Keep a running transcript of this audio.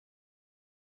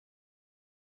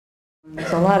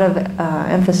There's a lot of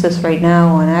emphasis right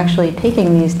now on actually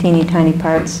taking these teeny tiny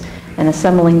parts and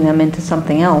assembling them into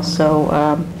something else.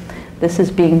 So this is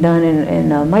being done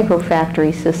in a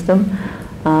microfactory system.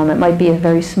 It might be a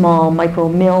very small micro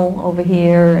mill over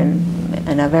here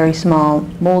and a very small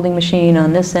molding machine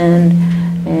on this end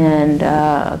and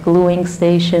a gluing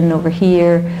station over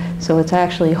here. So it's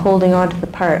actually holding onto the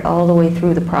part all the way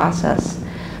through the process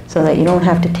so that you don't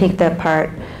have to take that part,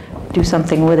 do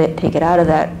something with it, take it out of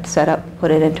that setup,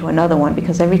 put it into another one,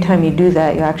 because every time you do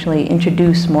that you actually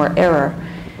introduce more error.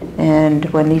 And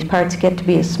when these parts get to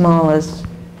be as small as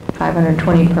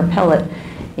 520 per pellet,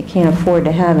 you can't afford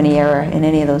to have any error in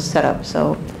any of those setups.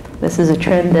 So this is a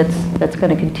trend that's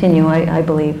going to continue, I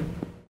believe.